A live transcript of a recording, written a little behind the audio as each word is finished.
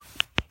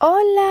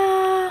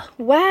Hola,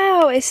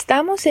 wow,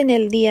 estamos en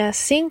el día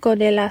 5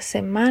 de la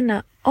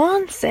semana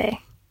 11.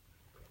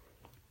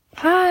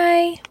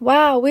 Hi,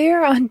 wow,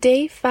 we're on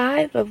day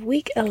 5 of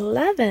week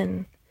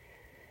 11.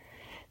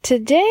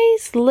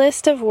 Today's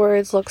list of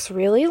words looks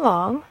really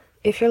long,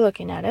 if you're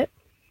looking at it.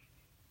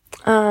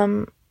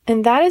 And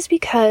that is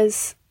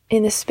because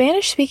in the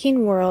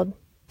Spanish-speaking world,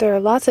 there are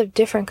lots of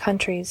different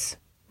countries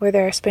where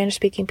there are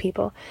Spanish-speaking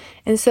people.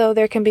 And so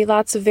there can be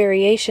lots of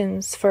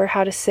variations for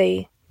how to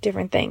say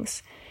different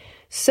things.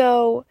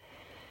 So,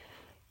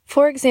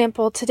 for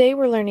example, today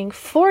we're learning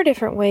 4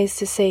 different ways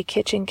to say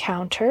kitchen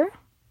counter,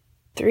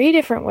 3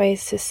 different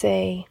ways to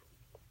say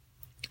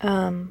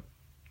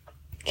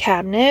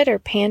cabinet or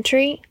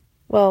pantry.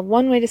 Well,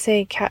 1 way to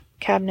say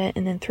cabinet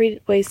and then 3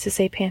 ways to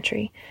say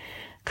pantry.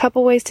 A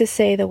couple ways to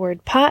say the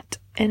word pot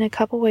and a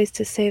couple ways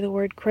to say the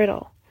word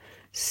griddle.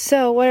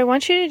 So what I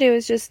want you to do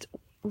is just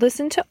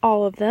listen to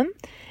all of them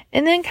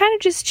and then kind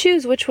of just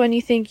choose which one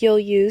you think you'll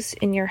use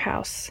in your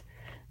house.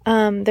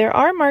 There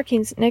are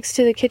markings next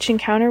to the kitchen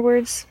counter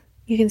words.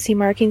 You can see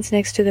markings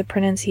next to the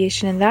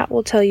pronunciation, and that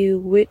will tell you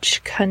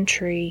which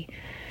country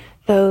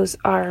those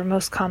are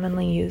most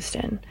commonly used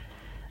in.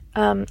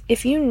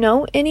 If you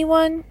know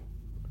anyone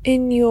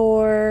in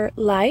your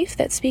life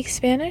that speaks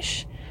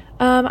Spanish,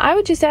 I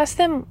would just ask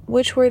them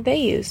which word they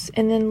use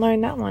and then learn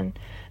that one,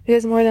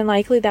 because more than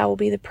likely that will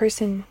be the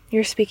person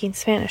you're speaking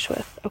Spanish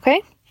with,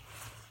 okay?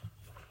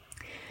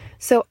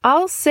 So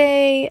I'll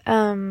say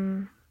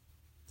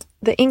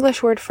the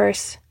English word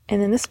first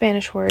and then the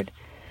Spanish word,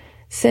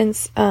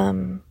 since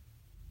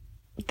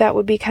that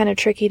would be kind of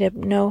tricky to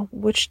know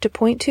which to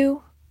point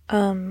to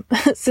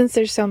since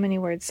there's so many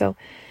words. So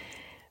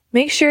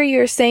make sure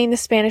you're saying the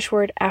Spanish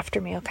word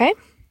after me, okay?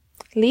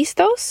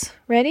 ¿Listos?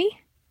 Ready?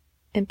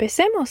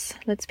 Empecemos.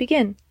 Let's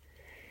begin.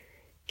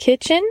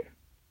 Kitchen,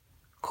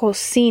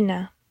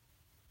 cocina.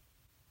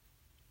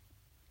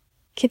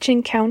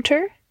 Kitchen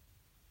counter,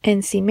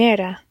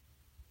 encimera.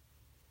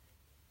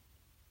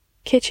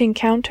 Kitchen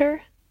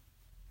counter,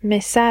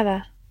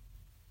 mesada.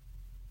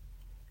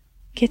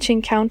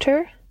 Kitchen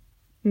counter,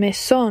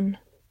 mesón.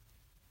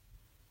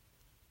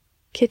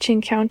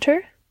 Kitchen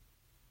counter,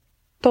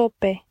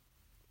 tope.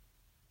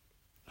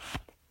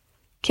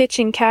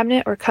 Kitchen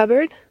cabinet or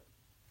cupboard,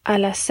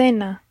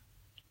 alacena.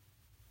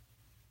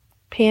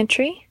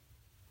 Pantry,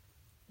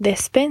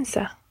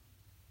 despensa.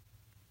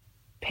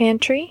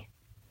 Pantry,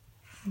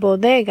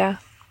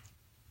 bodega.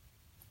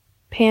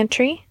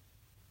 Pantry,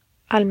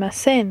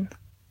 almacén.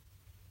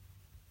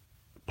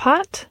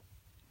 Pot,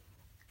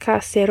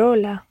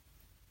 cacerola.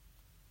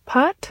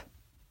 Pot,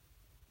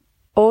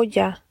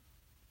 olla.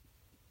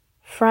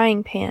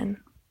 Frying pan,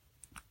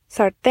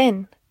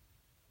 sartén.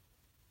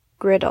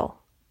 Griddle,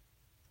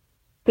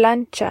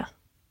 plancha.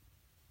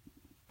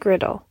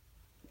 Griddle,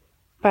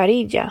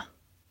 parrilla.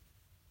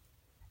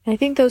 And I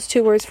think those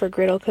 2 words for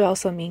griddle could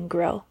also mean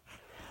grill.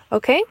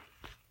 Okay?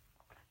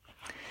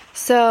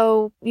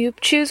 So you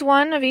choose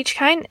one of each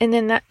kind, and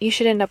then you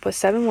should end up with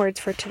 7 words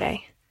for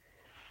today.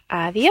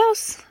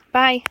 Adios.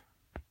 Bye.